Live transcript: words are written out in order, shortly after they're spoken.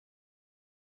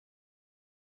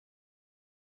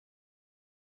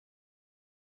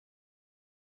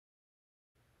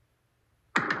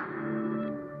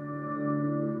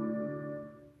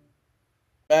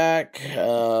back.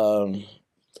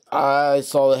 I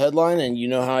saw the headline, and you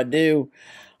know how I do.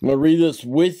 I'm going to read this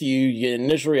with you. You get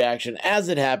initial reaction as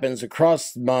it happens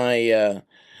across my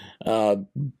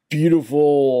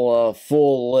beautiful,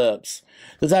 full lips.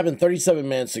 This happened 37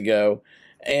 minutes ago,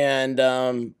 and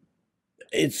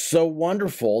it's so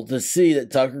wonderful to see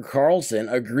that Tucker Carlson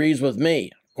agrees with me,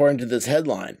 according to this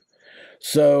headline.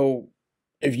 So,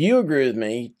 if you agree with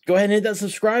me, go ahead and hit that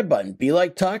subscribe button. Be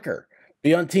like Tucker.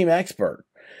 Be on Team Expert.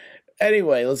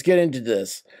 Anyway, let's get into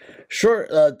this.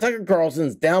 Tucker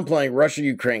Carlson's downplaying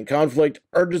Russia-Ukraine conflict,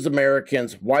 urges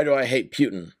Americans, why do I hate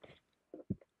Putin?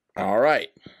 All right.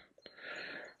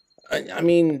 I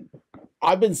mean,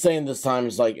 I've been saying this time,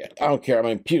 it's like, I don't care. I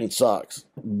mean, Putin sucks.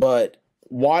 But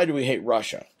why do we hate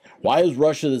Russia? Why is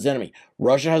Russia this enemy?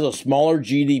 Russia has a smaller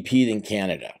GDP than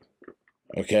Canada.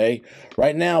 Okay?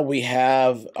 Right now, we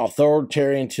have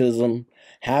authoritarianism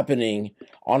happening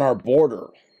on our border.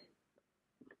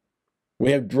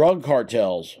 We have drug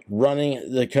cartels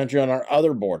running the country on our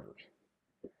other border.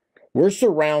 We're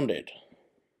surrounded.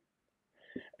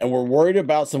 And we're worried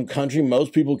about some country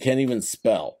most people can't even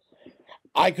spell.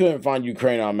 I couldn't find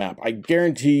Ukraine on a map. I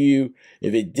guarantee you,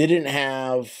 if it didn't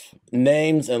have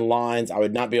names and lines, I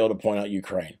would not be able to point out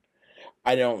Ukraine.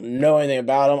 I don't know anything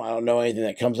about them. I don't know anything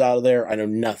that comes out of there. I know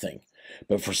nothing.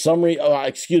 But for some reason,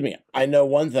 I know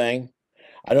one thing.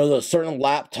 I know that a certain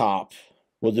laptop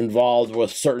was involved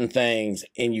with certain things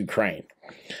in Ukraine.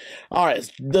 All right,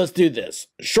 let's do this.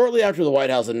 Shortly after the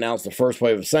White House announced the first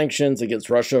wave of sanctions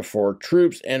against Russia for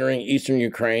troops entering eastern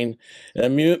Ukraine, a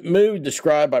move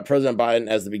described by President Biden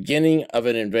as the beginning of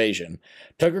an invasion,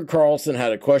 Tucker Carlson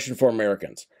had a question for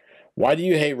Americans. Why do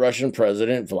you hate Russian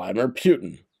President Vladimir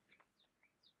Putin?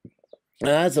 And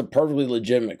that's a perfectly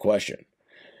legitimate question.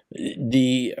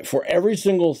 For every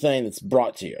single thing that's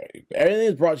brought to you, everything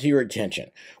that's brought to your attention,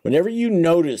 whenever you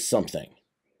notice something,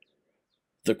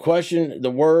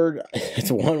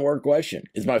 it's a one-word question.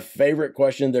 It's my favorite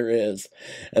question there is,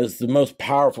 and it's the most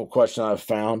powerful question I've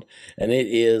found, and it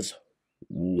is,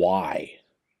 why?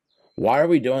 Why are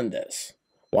we doing this?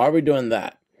 Why are we doing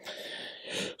that?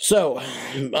 So,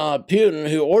 Putin,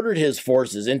 who ordered his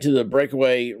forces into the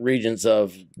breakaway regions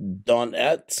of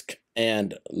Donetsk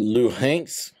and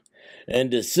Luhansk, in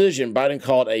decision Biden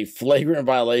called a flagrant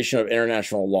violation of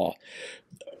international law.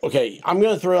 Okay, I'm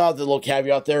going to throw out the little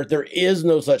caveat there. There is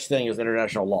no such thing as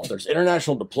international law. There's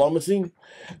international diplomacy.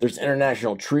 There's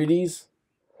international treaties.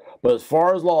 But as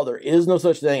far as law, there is no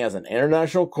such thing as an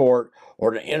international court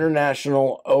or an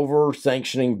international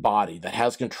over-sanctioning body that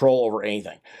has control over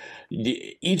anything.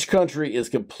 Each country is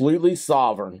completely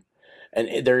sovereign,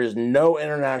 and there is no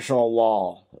international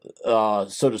law,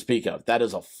 so to speak of. That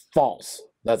is a false.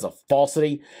 That's a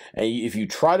falsity. And if you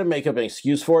try to make up an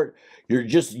excuse for it,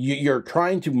 you're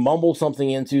trying to mumble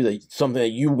something into something that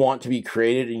you want to be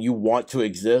created and you want to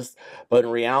exist, but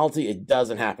in reality, it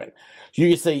doesn't happen. You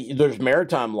can say there's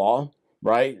maritime law,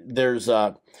 right? There's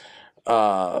trade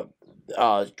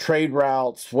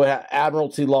routes,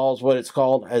 admiralty laws, what it's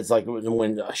called. It's like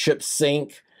when ships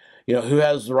sink. You know, who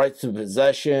has the rights to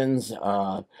possessions,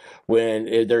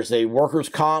 when there's a workers'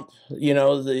 comp,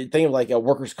 the thing of like a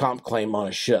workers' comp claim on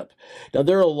a ship. Now,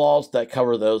 there are laws that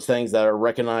cover those things that are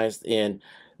recognized in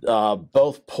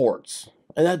both ports.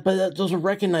 But those are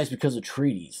recognized because of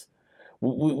treaties.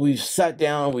 We've sat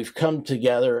down, we've come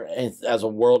together as a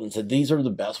world and said, these are the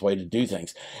best way to do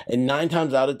things. And 9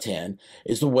 times out of 10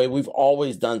 is the way we've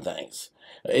always done things.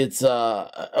 It's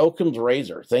Occam's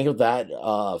razor. Think of that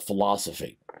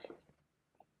philosophy.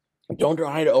 Don't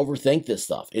try to overthink this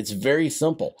stuff. It's very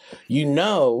simple. You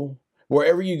know,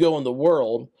 wherever you go in the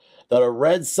world, that a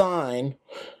red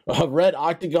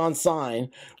octagon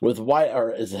sign with white,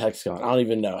 or is it hexagon? I don't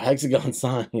even know. Hexagon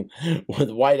sign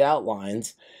with white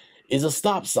outlines is a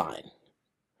stop sign.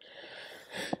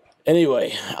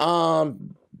 Anyway,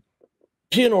 Putin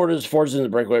orders forces in the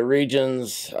breakaway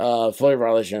regions, flagrant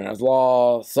violation of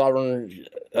law, sovereign,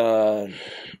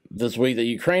 this week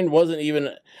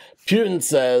that Putin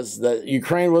says that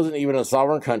Ukraine wasn't even a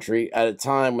sovereign country at a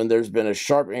time when there's been a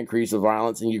sharp increase of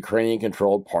violence in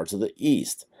Ukrainian-controlled parts of the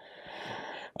east.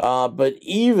 But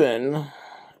even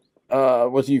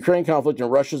with the Ukraine conflict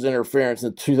and Russia's interference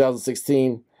in the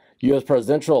 2016 U.S.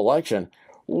 presidential election,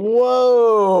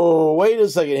 whoa, wait a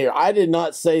second here. I did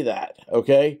not say that,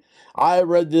 okay? I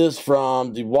read this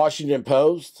from the Washington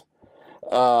Post.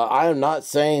 I am not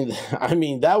saying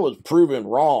that was proven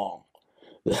wrong.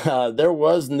 There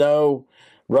was no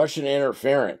Russian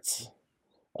interference.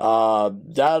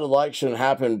 That election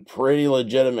happened pretty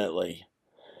legitimately.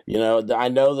 I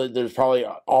know that there's probably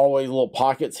always little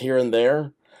pockets here and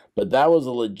there, but that was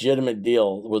a legitimate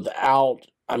deal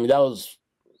that was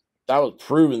was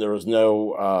proven there was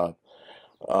no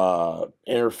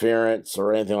interference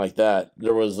or anything like that.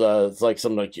 There was it's like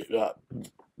some like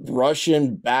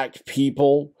Russian-backed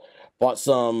people bought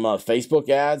some Facebook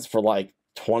ads for like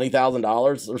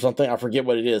 $20,000 or something. I forget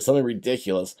what it is. Something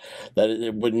ridiculous that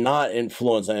it would not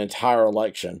influence an entire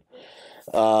election.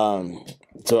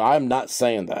 So I'm not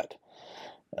saying that.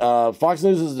 Fox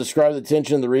News has described the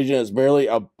tension in the region as merely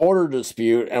a border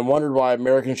dispute and wondered why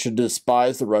Americans should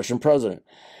despise the Russian president.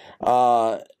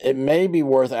 It may be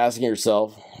worth asking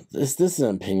yourself, this is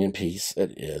an opinion piece.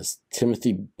 It is.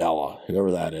 Timothy Bella,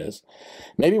 whoever that is.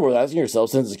 Maybe worth asking yourself,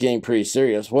 since it's getting pretty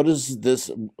serious, what is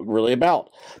this really about?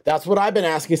 That's what I've been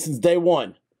asking since day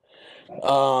one.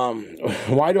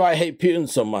 Why do I hate Putin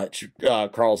so much?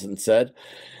 Carlson said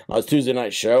on his Tuesday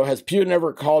night show. Has Putin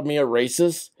ever called me a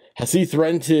racist? Has he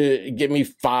threatened to get me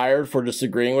fired for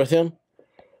disagreeing with him?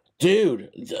 Dude,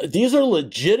 these are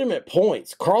legitimate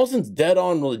points. Carlson's dead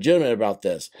on legitimate about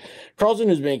this. Carlson,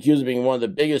 who's been accused of being one of the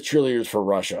biggest cheerleaders for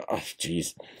Russia,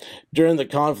 during the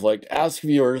conflict, asked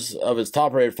viewers of his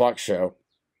top-rated Fox show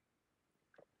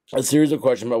a series of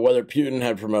questions about whether Putin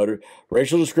had promoted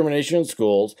racial discrimination in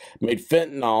schools, made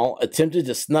fentanyl, attempted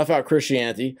to snuff out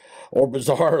Christianity, or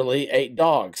bizarrely ate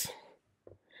dogs.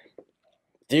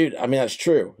 Dude, I mean, that's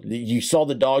true. You saw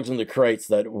the dogs in the crates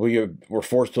that we were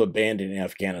forced to abandon in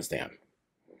Afghanistan.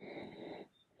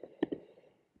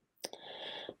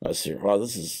 Let's see. Wow,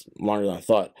 this is longer than I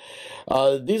thought.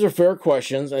 These are fair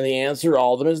questions, and the answer to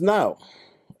all of them is no.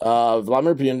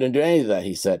 Vladimir Putin didn't do any of that,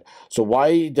 he said. So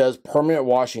why does permanent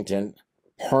Washington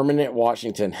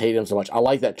hate him so much? I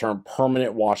like that term,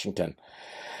 permanent Washington.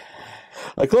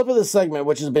 A clip of this segment,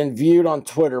 which has been viewed on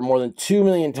Twitter more than 2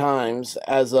 million times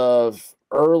as of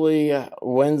early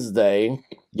Wednesday,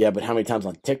 but how many times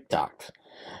on TikTok?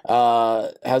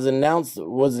 Was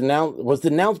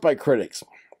denounced by critics.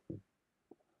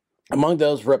 Among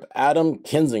those, Rep. Adam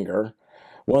Kinzinger,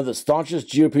 one of the staunchest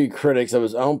GOP critics of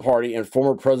his own party and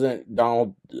former President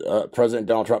Donald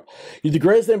Trump. The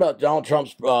greatest thing about Donald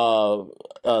Trump's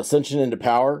ascension into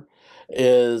power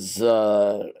is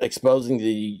exposing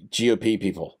the GOP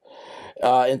people.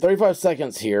 In 35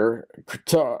 seconds here,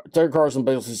 Tucker Carlson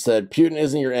basically said, Putin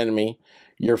isn't your enemy,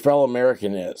 your fellow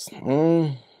American is.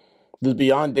 This is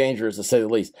beyond dangerous, to say the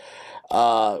least.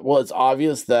 Well, it's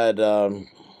obvious that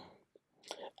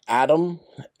Adam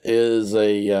is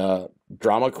a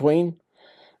drama queen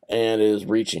and is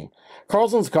reaching.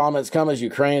 Carlson's comments come as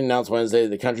Ukraine announced Wednesday that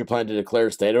the country planned to declare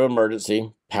a state of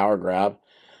emergency, power grab.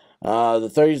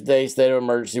 The 30-day state of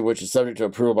emergency, which is subject to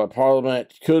approval by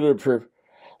Parliament, could approve.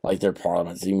 Like their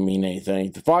parliaments even mean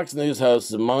anything. The Fox News host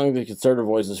is among the conservative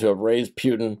voices who have praised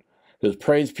Putin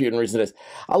in recent days.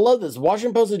 I love this.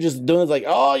 Washington Post is just doing this like,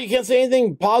 oh, you can't say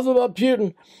anything positive about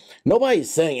Putin. Nobody's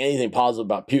saying anything positive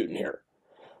about Putin here.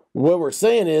 What we're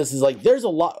saying is like, there's a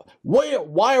lot.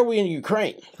 Why are we in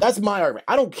Ukraine? That's my argument.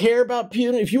 I don't care about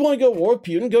Putin. If you want to go to war with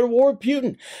Putin, go to war with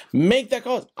Putin. Make that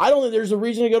cause. I don't think there's a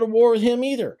reason to go to war with him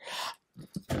either.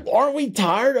 Aren't we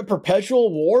tired of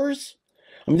perpetual wars?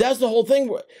 I mean, that's the whole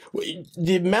thing.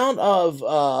 The amount of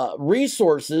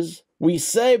resources we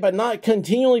save by not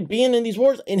continually being in these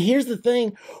wars. And here's the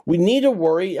thing. We need to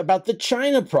worry about the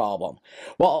China problem.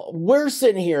 While we're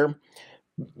sitting here,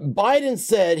 Biden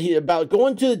said about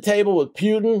going to the table with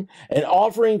Putin and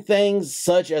offering things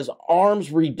such as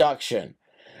arms reduction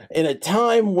in a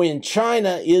time when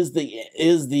China is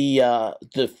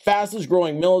the fastest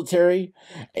growing military,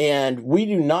 and we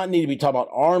do not need to be talking about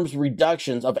arms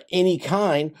reductions of any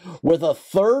kind with a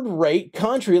third-rate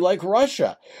country like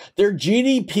Russia. Their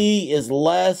GDP is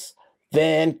less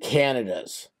than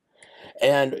Canada's.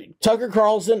 And Tucker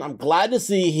Carlson, I'm glad to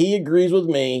see he agrees with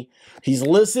me. He's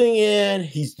listening in.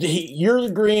 You're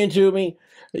agreeing to me.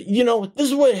 You know, this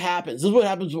is what happens. This is what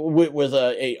happens with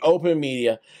a open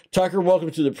media. Tucker,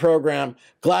 welcome to the program.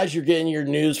 Glad you're getting your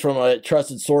news from a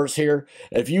trusted source here.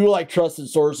 If you like trusted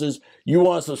sources, you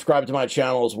want to subscribe to my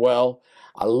channel as well.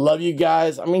 I love you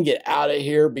guys. I'm going to get out of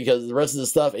here because the rest of the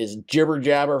stuff is jibber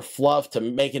jabber fluff to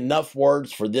make enough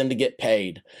words for them to get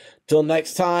paid. Till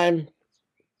next time,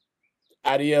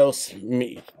 adios,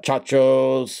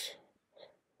 muchachos.